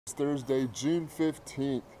Thursday, June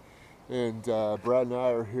 15th, and Brad and I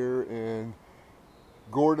are here in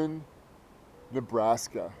Gorden,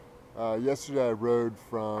 Nebraska. Yesterday I rode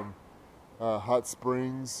from Hot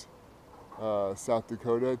Springs, South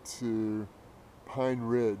Dakota to Pine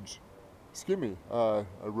Ridge. Excuse me, I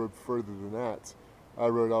rode further than that. I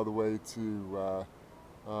rode all the way to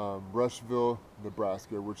Rushville,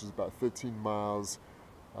 Nebraska, which is about 15 miles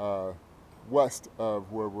west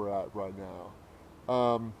of where we're at right now.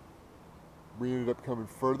 We ended up coming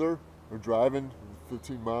further. We're driving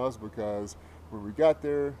 15 miles because when we got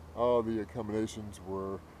there, all the accommodations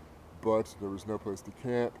were booked. There was no place to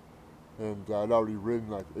camp, and I'd already ridden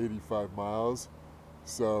like 85 miles.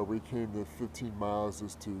 So we came to 15 miles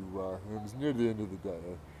just to, and it was near the end of the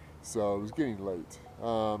day, so it was getting late.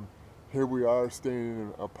 Here we are staying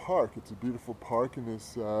in a park. It's a beautiful park in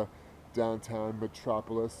this downtown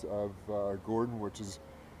metropolis of Gorden, which is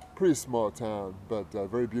a pretty small town, but a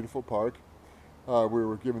very beautiful park. We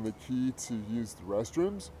were given the key to use the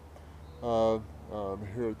restrooms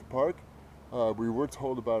here at the park. We were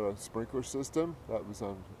told about a sprinkler system that was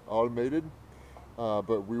automated,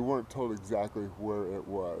 but we weren't told exactly where it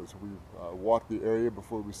was. We walked the area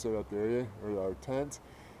before we set up the area, or our tent,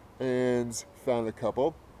 and found a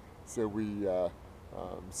couple. So we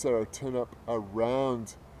set our tent up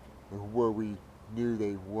around where we knew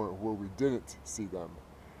they weren't, where we didn't see them.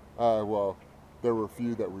 Well, there were a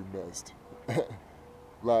few that we missed.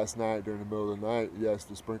 Last night during the middle of the night, yes,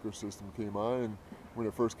 the sprinkler system came on, and when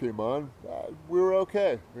it first came on, we were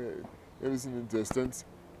okay. It was in the distance,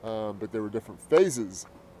 but there were different phases.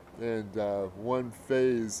 And one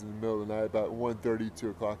phase in the middle of the night, about 1:30, 2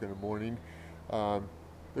 o'clock in the morning,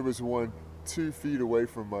 there was one 2 feet away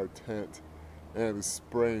from our tent, and it was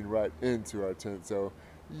spraying right into our tent. So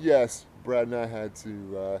yes, Brad and I had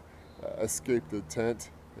to escape the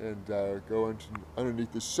tent and go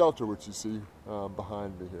underneath the shelter, which you see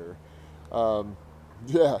behind me here.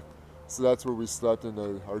 Yeah, so that's where we slept in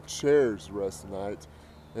our chairs the rest of the night,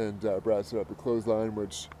 and Brad set up a clothesline,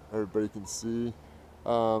 which everybody can see.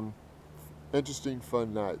 Interesting,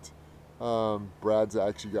 fun night. Brad's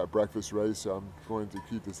actually got breakfast ready, so I'm going to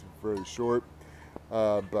keep this very short.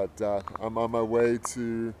 But I'm on my way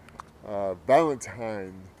to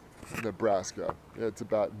Valentine, Nebraska. It's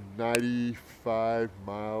about 95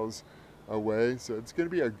 miles away, so it's going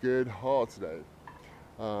to be a good haul today.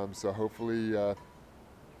 So hopefully I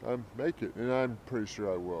make it, and I'm pretty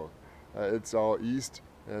sure I will. It's all east,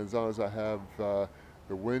 and as long as I have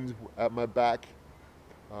the wind at my back,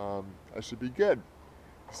 I should be good.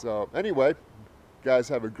 So anyway, guys,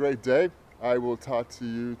 have a great day. I will talk to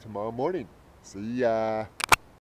you tomorrow morning. See ya.